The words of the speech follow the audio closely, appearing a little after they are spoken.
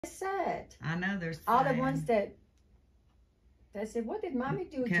sad. I know they're sad. All the ones that said, what did mommy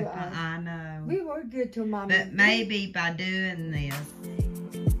do to us? I know. We were good to mommy. But maybe by doing this,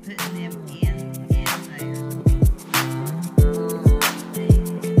 putting them in there.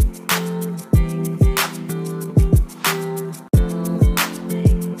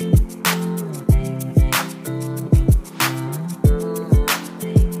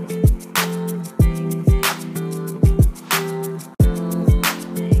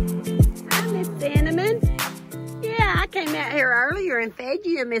 And fed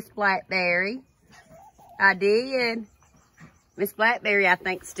you, Miss Blackberry. I did. Miss Blackberry, I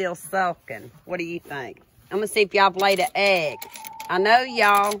think, still sulking. What do you think? I'm gonna see if y'all laid an egg. I know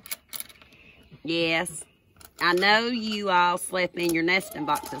y'all. Yes. I know you all slept in your nesting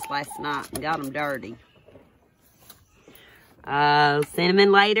boxes last night and got them dirty. Oh,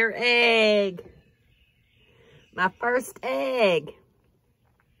 Cinnamon laid her egg. My first egg.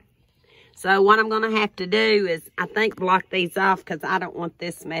 So what I'm going to have to do is, I think, block these off because I don't want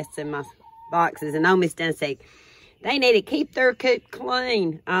this mess in my boxes. And Omi's done say, they need to keep their coop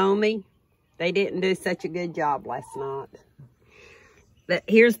clean, Omi. They didn't do such a good job last night. But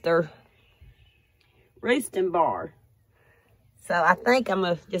here's their roosting bar. So I think I'm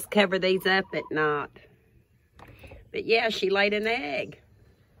going to just cover these up at night. But yeah, she laid an egg.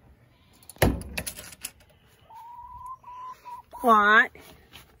 What?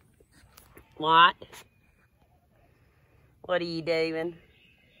 What? What are you doing?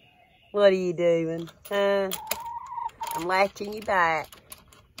 What are you doing? Huh? I'm latching you back.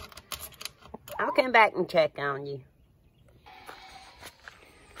 I'll come back and check on you.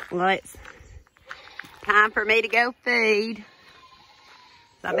 Well, it's time for me to go feed.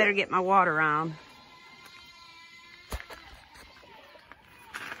 So I better get my water on.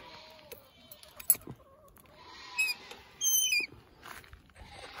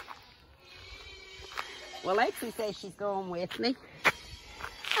 Well, Lexi says she's going with me.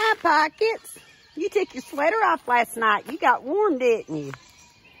 Hi, Pockets. You took your sweater off last night. You got warm, didn't you?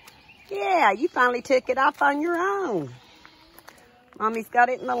 Yeah, you finally took it off on your own. Mommy's got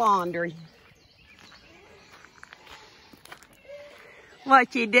it in the laundry.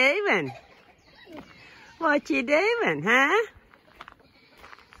 What you doing? What you doing, huh?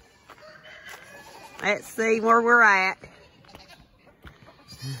 Let's see where we're at.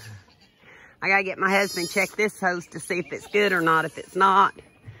 I gotta get my husband to check this hose to see if it's good or not. If it's not,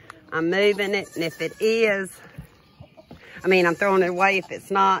 I'm moving it. And if it is, I'm throwing it away if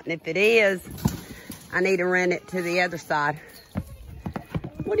it's not. And if it is, I need to run it to the other side.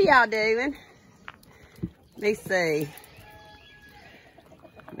 What are y'all doing? Let me see.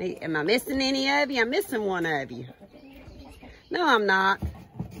 Am I missing any of you? I'm missing one of you. No, I'm not.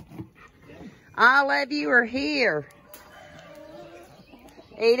 All of you are here.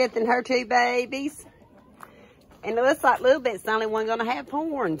 Edith and her two babies. And it looks like Little Bit's the only one going to have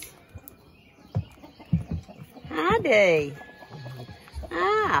horns. Hi, Dee.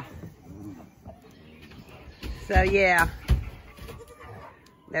 Ah. So, yeah.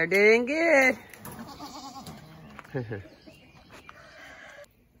 They're doing good.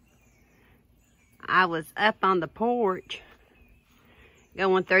 I was up on the porch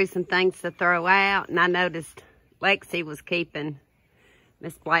going through some things to throw out, and I noticed Lexi was keeping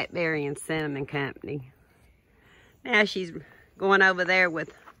Miss Blackberry and Cinnamon company. Now she's going over there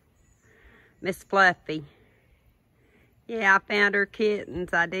with Miss Fluffy. Yeah, I found her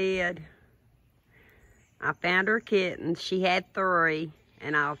kittens, I did. I found her kittens. She had 3,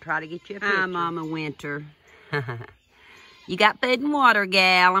 and I'll try to get you a picture. Hi, Mama Winter. You got food and water,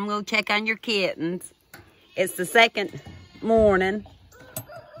 gal. I'm going to check on your kittens. It's the second morning,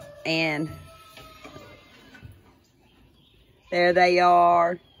 and there they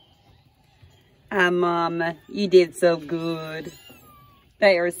are. Hi, Mama. You did so good.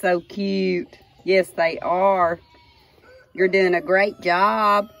 They are so cute. Yes, they are. You're doing a great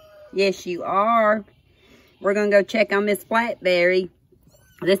job. Yes, you are. We're going to go check on Miss Blackberry.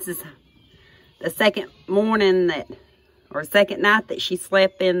 This is the second morning or second night that she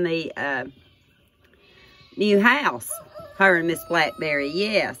slept in the new house. Her and Miss Blackberry,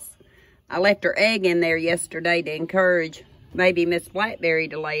 yes. I left her egg in there yesterday to encourage maybe Miss Blackberry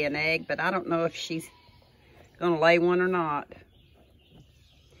to lay an egg, but I don't know if she's going to lay one or not.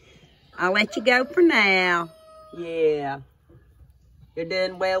 I'll let you go for now. Yeah. You're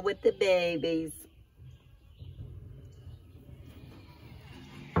doing well with the babies.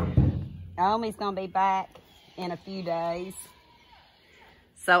 Naomi's going to be back in a few days.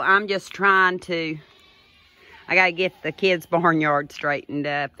 So I'm just trying to, I got to get the kids' barnyard straightened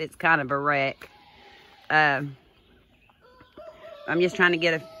up. It's kind of a wreck. I'm just trying to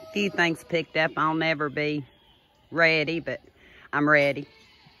get a few things picked up. I'll never be ready, but I'm ready.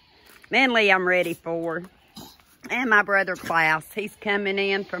 Mainly I'm ready for. And my brother Klaus, he's coming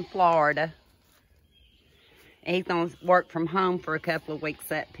in from Florida. He's going to work from home for a couple of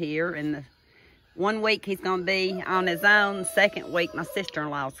weeks up here. And the 1 week he's going to be on his own. The second week my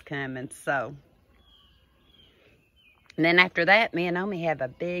sister-in-law's coming, so. And then after that, me and Omi have a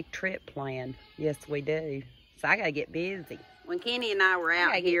big trip planned. Yes, we do. So I got to get busy. When Kenny and I were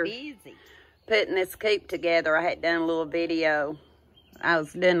out here putting this coop together, I had done a little video. I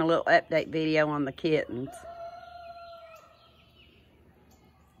was doing a little update video on the kittens.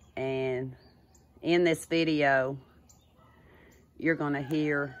 And in this video, you're going to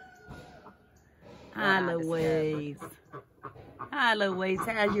hear... Hi, Louise. Hi, Louise.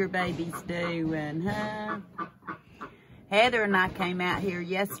 How's your babies doing, huh? Heather and I came out here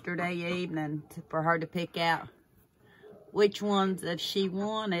yesterday evening for her to pick out which ones that she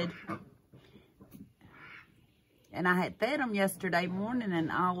wanted. And I had fed them yesterday morning and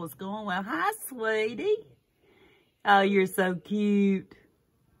all was going well. Hi, sweetie. Oh, you're so cute.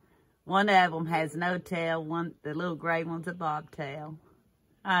 One of them has no tail. The little gray one's a bobtail.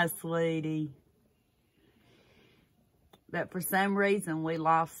 Hi, sweetie. But for some reason, we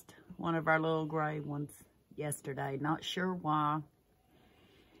lost one of our little gray ones yesterday. Not sure why.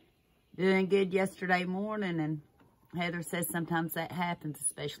 Doing good yesterday morning, and Heather says sometimes that happens,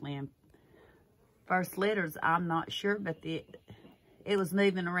 especially in first litters. I'm not sure, but it was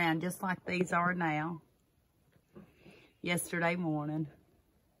moving around just like these are now. Yesterday morning.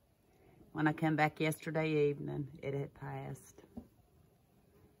 When I come back yesterday evening, it had passed.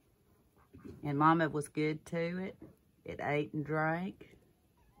 And Mama was good to it. It ate and drank.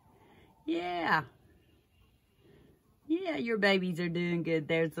 Yeah. Yeah, your babies are doing good.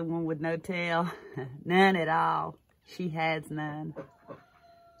 There's the one with no tail. None at all. She has none.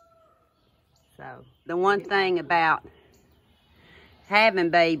 So, the one thing about having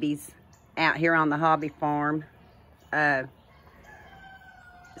babies out here on the hobby farm,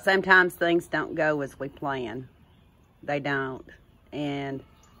 sometimes things don't go as we plan. They don't. And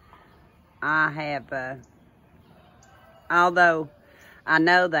I have, although I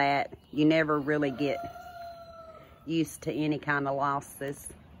know that you never really get used to any kind of losses,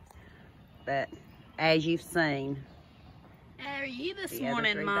 but as you've seen. How are you this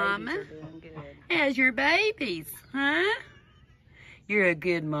morning, Mama? How's your babies, huh? You're a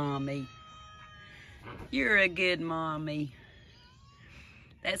good mommy. You're a good mommy.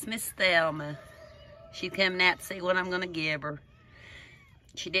 That's Miss Thelma. She's coming out to see what I'm going to give her.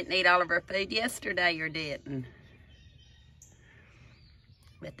 She didn't eat all of her food yesterday, or didn't.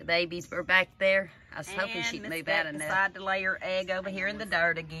 But the babies were back there. I was hoping she'd move out enough. Decided to lay her egg over here in the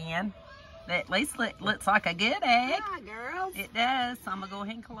dirt again. At least it looks like a good egg. Hi, girls. It does. So I'm going to go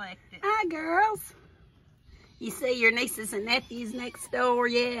ahead and collect it. Hi, girls. You see your nieces and nephews next door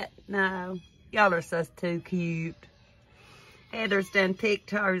yet? No. Y'all are so too cute. Heather's done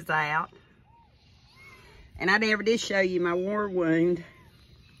picked hers out. And I never did show you my war wound.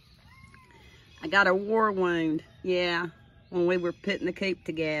 I got a war wound, yeah, when we were putting the coop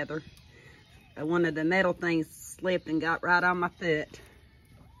together. One of the metal things slipped and got right on my foot.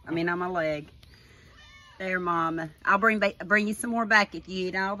 I mean, on my leg. There, Mama. I'll bring you some more back if you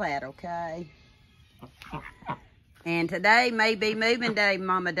eat all that, okay? And today may be moving day,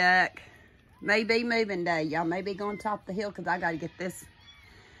 Mama Duck. May be moving day. Y'all may be going top the hill because I got to get this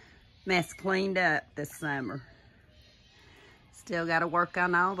mess cleaned up this summer. Still got to work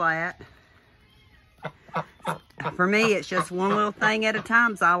on all that. For me, it's just one little thing at a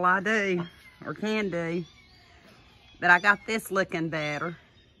time is all I do, or can do. But I got this looking better.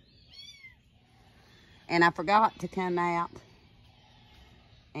 And I forgot to come out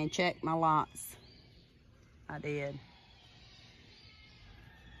and check my lots. I did.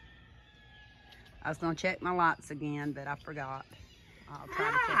 I was going to check my lots again, but I forgot. I'll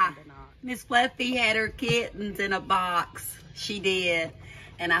try to check them tonight. Miss Fluffy had her kittens in a box. She did.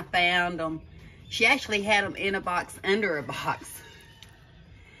 And I found them. She actually had them in a box under a box.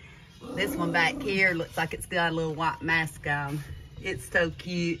 This one back here looks like it's got a little white mask on. It's so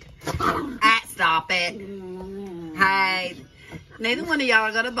cute. Stop it. Hey, neither one of y'all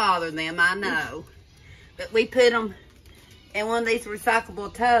are going to bother them, I know. But we put them in one of these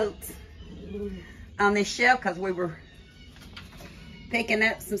recyclable totes on this shelf because we were picking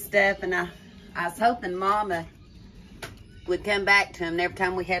up some stuff, and I was hoping Mama would come back to them. Every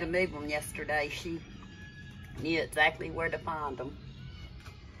time we had to move them yesterday, she knew exactly where to find them.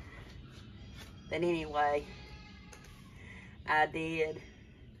 But anyway, I did.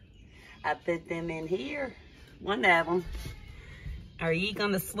 I put them in here. One of them Are you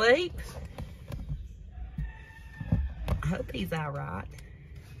gonna sleep? I hope he's all right.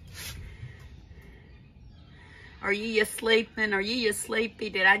 Are you sleeping? Are you sleepy?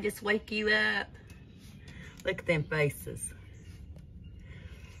 Did I just wake you up? Look at them faces.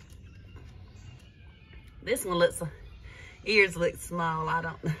 This one looks, ears look small. I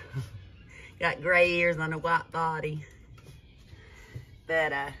don't know. Got gray ears on a white body.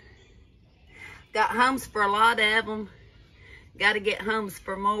 But got homes for a lot of them. Got to get homes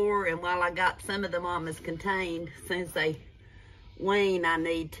for more. And while I got some of the mamas contained, since they wean, I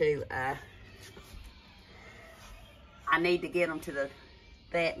need to get them to the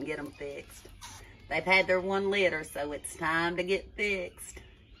vet and get them fixed. They've had their one litter, so it's time to get fixed.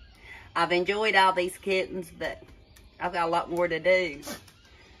 I've enjoyed all these kittens, but I've got a lot more to do.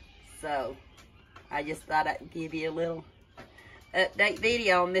 So I just thought I'd give you a little update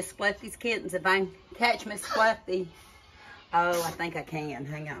video on Miss Fluffy's kittens. If I can catch Miss Fluffy. Oh, I think I can.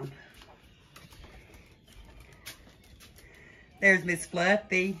 Hang on. There's Miss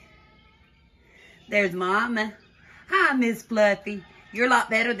Fluffy. There's Mama. Hi, Miss Fluffy. You're a lot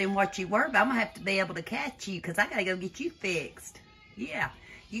better than what you were, but I'm going to have to be able to catch you because I got to go get you fixed. Yeah.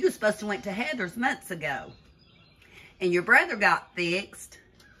 You were supposed to went to Heather's months ago. And your brother got fixed.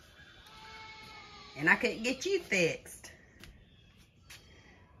 And I couldn't get you fixed.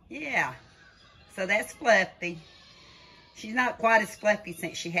 Yeah. So that's Fluffy. She's not quite as fluffy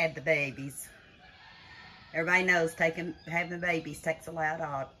since she had the babies. Everybody knows having babies takes a lot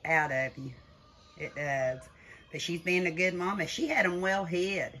out of you. It does. But she's been a good mama. She had them well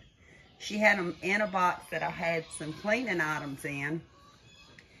hid. She had them in a box that I had some cleaning items in.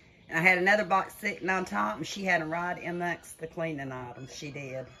 And I had another box sitting on top, and she had them right amongst the cleaning items. She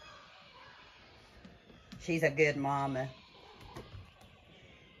did. She's a good mama.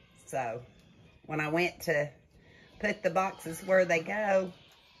 So, when I went to put the boxes where they go,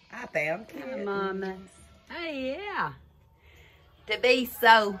 I found kittens. Mamas. Hey, yeah. To be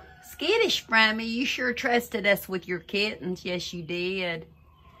so skittish from me, you sure trusted us with your kittens. Yes, you did.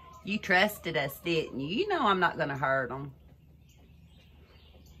 You trusted us, didn't you? You know I'm not going to hurt them.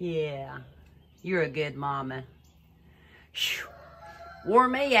 Yeah. You're a good mama. Whew. Wore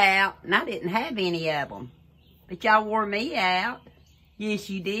me out, and I didn't have any of them. But y'all wore me out. Yes,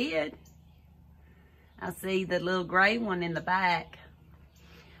 you did. I see the little gray one in the back.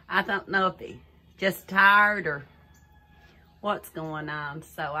 I don't know if he's just tired or what's going on,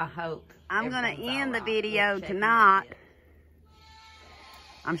 so I hope I'm going to end the video tonight.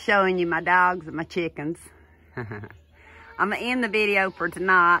 I'm showing you my dogs and my chickens. I'm going to end the video for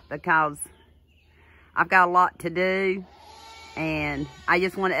tonight because I've got a lot to do. And I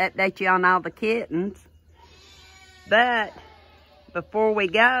just want to update you on all the kittens. But before we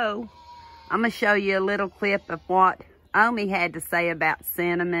go, I'm going to show you a little clip of what Omi had to say about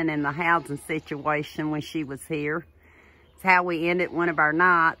Cinnamon and the housing situation when she was here. It's how we ended one of our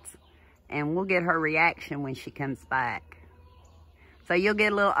nights. And we'll get her reaction when she comes back. So you'll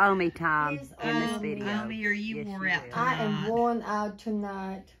get a little Omi time in this video. Omi, are you wore out tonight? I am worn out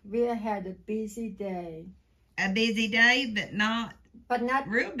tonight. We had a busy day. A busy day, but not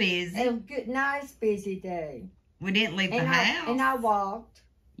real busy. A good, nice busy day. We didn't leave the house. And I walked.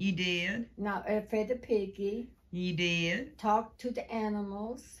 You did. Now I fed the piggy. You did. Talked to the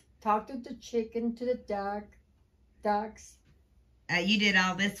animals. Talked to the chicken, to the ducks. You did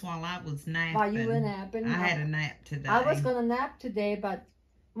all this while I was napping. While you were napping. I had a nap today. I was going to nap today, but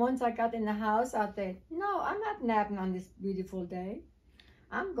once I got in the house, I thought, no, I'm not napping on this beautiful day.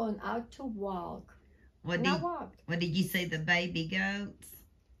 I'm going out to walk. I walked. What did you see, the baby goats?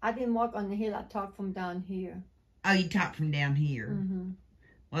 I didn't walk on the hill. I talked from down here. Oh, you talked from down here. Mm-hmm.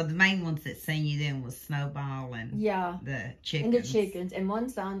 Well, the main ones that seen you then was Snowball and the chickens. And the chickens. And one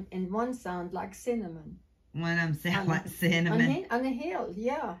sound like Cinnamon. One of them sound like Cinnamon. On the hill,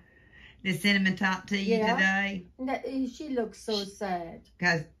 yeah. Did Cinnamon talk to you today? She looks so sad.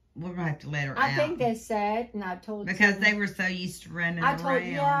 Because we're going to have to let her out. I think they're sad, and I told them. Because they were so used to running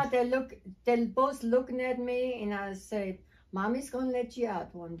around. They're both looking at me, and I said, Mommy's going to let you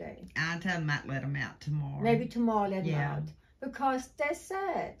out one day. I'll tell them I'd let them out tomorrow. Maybe tomorrow let them out. Because they're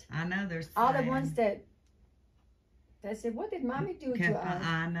sad. I know they're sad. All the ones that they said, what did Mommy do to us?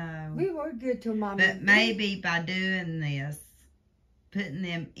 I know. We were good to Mommy. But maybe by doing this, putting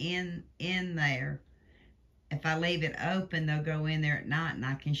them in there, if I leave it open, they'll go in there at night and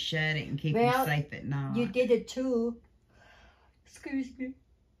I can shut it and keep them safe at night. You did it too. Excuse me.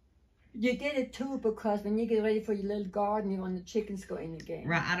 You did it too because when you get ready for your little garden, you want the chickens to go in again.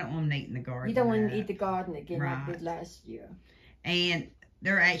 Right, I don't want them eating the garden. You don't want them to eat the garden again like we did last year. And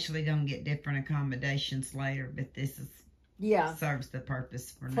they're actually going to get different accommodations later, but this is Yeah. serves the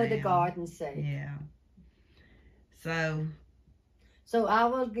purpose for now. For the garden's sake. Yeah. So I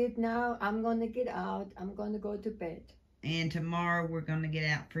will get now. I'm going to get out. I'm going to go to bed. And tomorrow we're going to get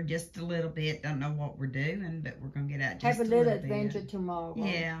out for just a little bit. Don't know what we're doing, but we're going to get out just Have a little little adventure bit. tomorrow.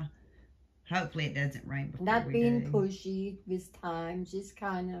 Yeah. Hopefully it doesn't rain before Not we being do. pushy with time. Just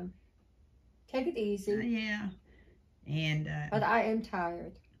kind of take it easy. Yeah. And But I am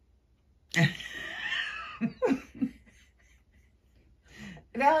tired.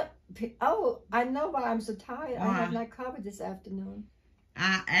 Well, I know why I'm so tired. I have not coffee this afternoon.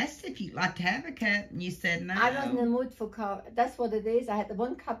 I asked if you'd like to have a cup, and you said no. I wasn't in the mood for coffee. That's what it is. I had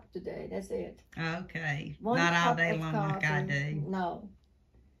 1 cup today. That's it. Okay. 1 Not all cup day of long like I coffee. do. No.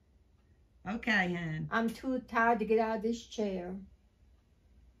 Okay, hon. I'm too tired to get out of this chair.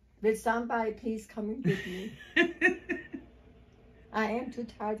 Will somebody please come and get me? I am too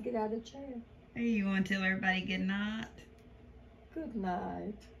tired to get out of the chair. Hey, you want to tell everybody good night? Good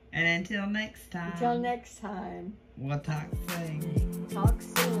night. And until next time. Until next time. We'll talk soon. Talk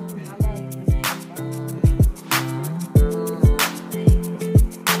soon. I love you. Bye.